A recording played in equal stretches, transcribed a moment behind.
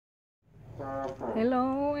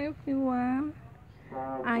Hello everyone,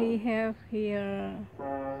 I have here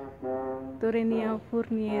Torenia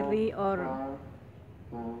Fournieri or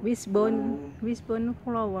wishbone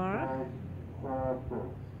flower,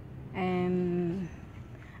 and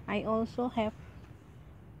I also have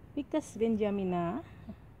Ficus Benjamina.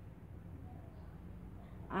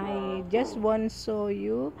 I just want to show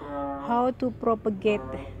you how to propagate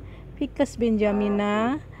Ficus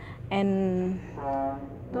Benjamina and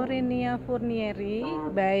Torenia Fournieri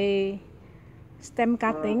by stem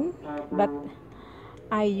cutting, but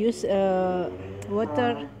I use a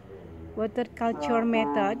water culture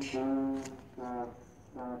method.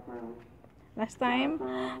 Last time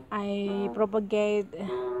I propagate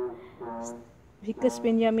Ficus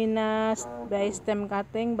Benjamina by stem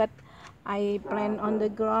cutting, but I plant on the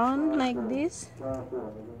ground like this,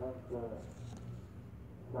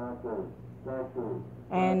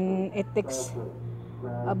 and it takes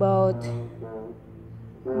about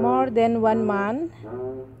more than 1 month.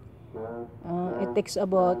 It takes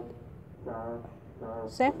about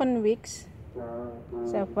 7 weeks,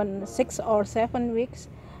 6 or 7 weeks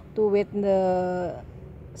to wet the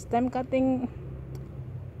stem cutting.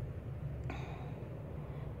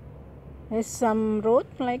 There's some root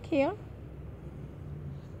like here,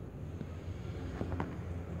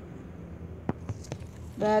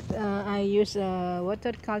 but I use a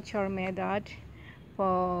water culture method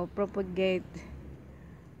for propagate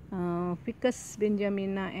Ficus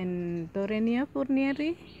Benjamina and Torenia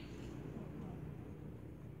Fournieri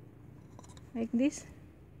like this,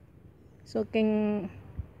 soaking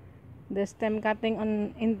the stem cutting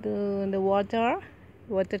into the water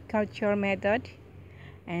culture method.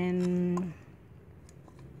 And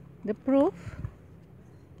the proof,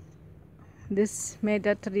 this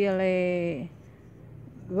method really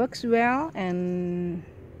works well, and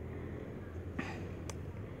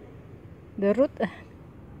the root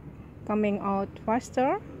coming out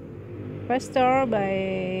faster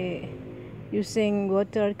by using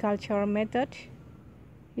water culture method.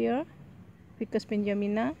 Here Ficus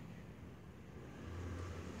Benjamina,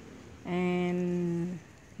 and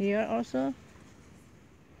here also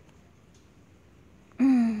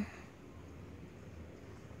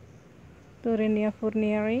Torenia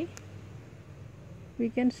Fournieri. We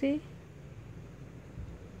can see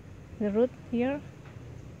the root here,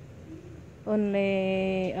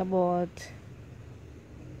 only about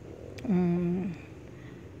 1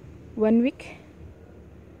 week,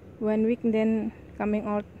 then coming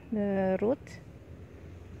out the root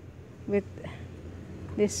with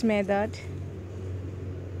this method,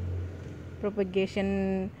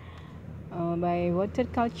 propagation by water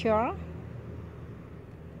culture.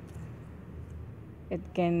 It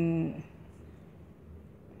can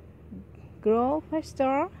grow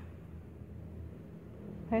faster,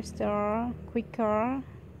 quicker,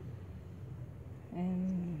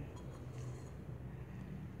 and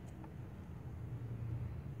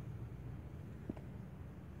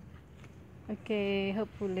okay,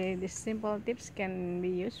 hopefully these simple tips can be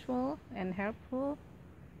useful and helpful.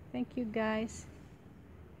 Thank you guys.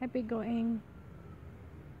 Happy growing.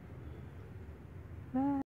 Bye.